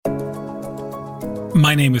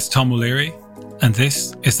My name is Tom O'Leary, and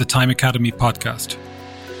this is the Time Academy podcast.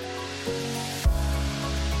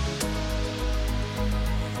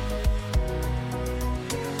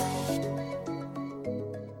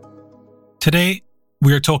 Today,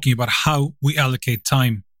 we are talking about how we allocate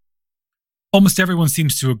time. Almost everyone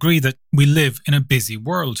seems to agree that we live in a busy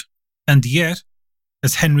world, and yet,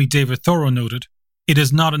 as Henry David Thoreau noted, it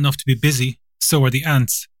is not enough to be busy, so are the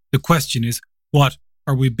ants. The question is, what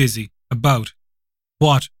are we busy about?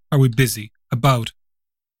 What are we busy about?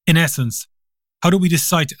 In essence, how do we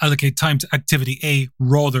decide to allocate time to activity A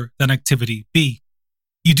rather than activity B?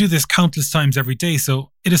 You do this countless times every day, so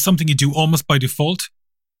it is something you do almost by default.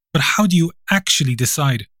 But how do you actually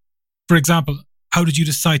decide? For example, how did you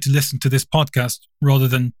decide to listen to this podcast rather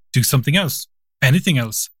than do something else, anything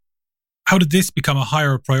else? How did this become a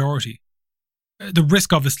higher priority? The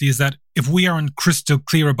risk, obviously, is that if we aren't crystal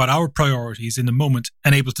clear about our priorities in the moment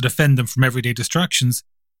and able to defend them from everyday distractions,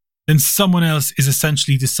 then someone else is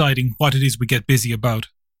essentially deciding what it is we get busy about.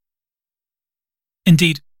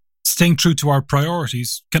 Indeed, staying true to our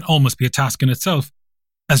priorities can almost be a task in itself.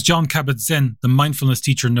 As Jon Kabat-Zinn, the mindfulness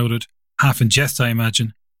teacher, noted, half in jest I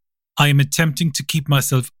imagine, I am attempting to keep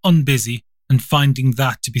myself unbusy and finding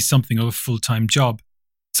that to be something of a full-time job.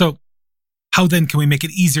 So, how then can we make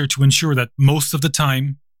it easier to ensure that most of the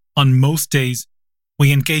time, on most days,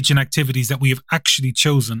 we engage in activities that we have actually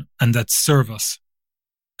chosen and that serve us?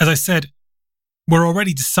 As I said, we're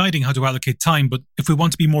already deciding how to allocate time, but if we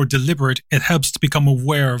want to be more deliberate, it helps to become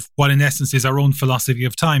aware of what in essence is our own philosophy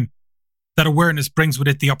of time. That awareness brings with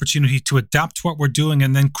it the opportunity to adapt what we're doing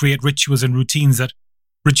and then create rituals and routines that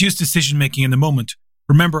reduce decision-making in the moment.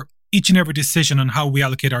 Remember, each and every decision on how we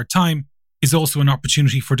allocate our time is also an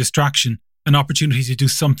opportunity for distraction, an opportunity to do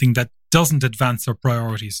something that doesn't advance our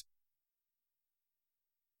priorities.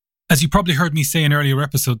 As you probably heard me say in earlier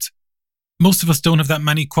episodes, most of us don't have that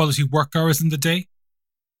many quality work hours in the day.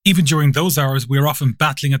 Even during those hours, we are often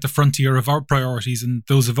battling at the frontier of our priorities and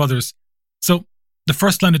those of others. So, the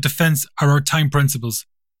first line of defense are our time principles.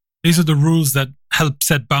 These are the rules that help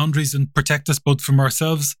set boundaries and protect us both from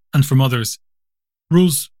ourselves and from others.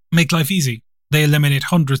 Rules make life easy. They eliminate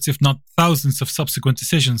hundreds, if not thousands, of subsequent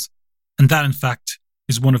decisions. And that, in fact,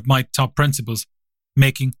 is one of my top principles,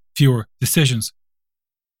 making fewer decisions.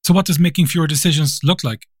 So what does making fewer decisions look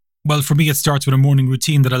like? Well, for me, it starts with a morning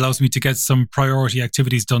routine that allows me to get some priority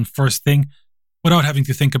activities done first thing without having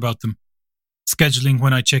to think about them. Scheduling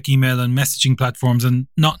when I check email and messaging platforms and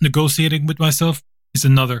not negotiating with myself is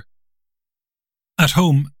another. At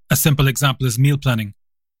home, a simple example is meal planning.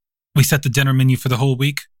 We set the dinner menu for the whole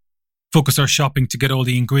week, focus our shopping to get all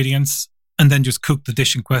the ingredients, and then just cook the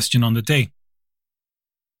dish in question on the day.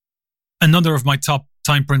 Another of my top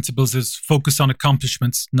time principles is focus on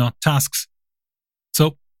accomplishments, not tasks.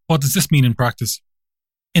 So, what does this mean in practice?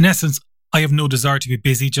 In essence, I have no desire to be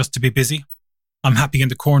busy just to be busy. I'm happy in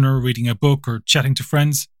the corner reading a book or chatting to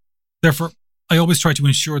friends. Therefore, I always try to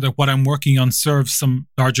ensure that what I'm working on serves some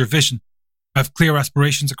larger vision. I have clear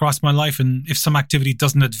aspirations across my life, and if some activity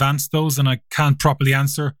doesn't advance those and I can't properly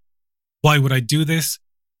answer, why would I do this?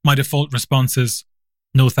 My default response is,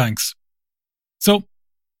 no thanks. So,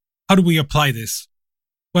 how do we apply this?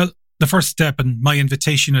 Well, the first step and my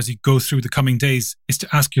invitation as you go through the coming days is to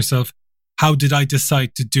ask yourself, how did I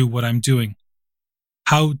decide to do what I'm doing?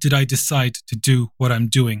 How did I decide to do what I'm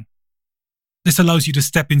doing? This allows you to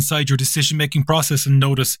step inside your decision-making process and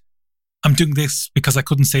notice, I'm doing this because I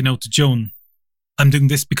couldn't say no to Joan. I'm doing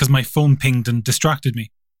this because my phone pinged and distracted me.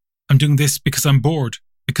 I'm doing this because I'm bored,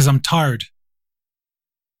 because I'm tired.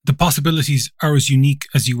 The possibilities are as unique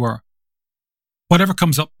as you are. Whatever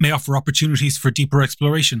comes up may offer opportunities for deeper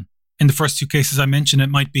exploration. In the first two cases I mentioned, it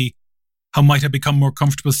might be, how might I become more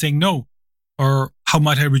comfortable saying no? Or how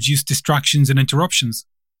might I reduce distractions and interruptions?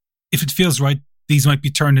 If it feels right, these might be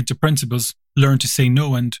turned into principles, learn to say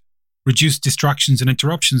no and reduce distractions and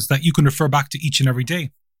interruptions that you can refer back to each and every day.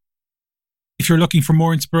 If you're looking for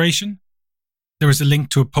more inspiration, there is a link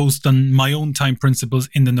to a post on my own time principles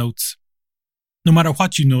in the notes. No matter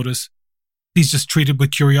what you notice, please just treat it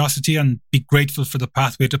with curiosity and be grateful for the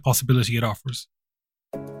pathway to possibility it offers.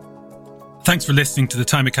 Thanks for listening to the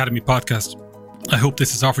Time Academy podcast. I hope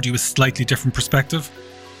this has offered you a slightly different perspective.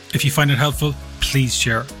 If you find it helpful, please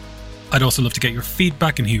share. I'd also love to get your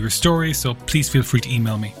feedback and hear your story, so please feel free to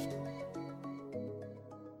email me.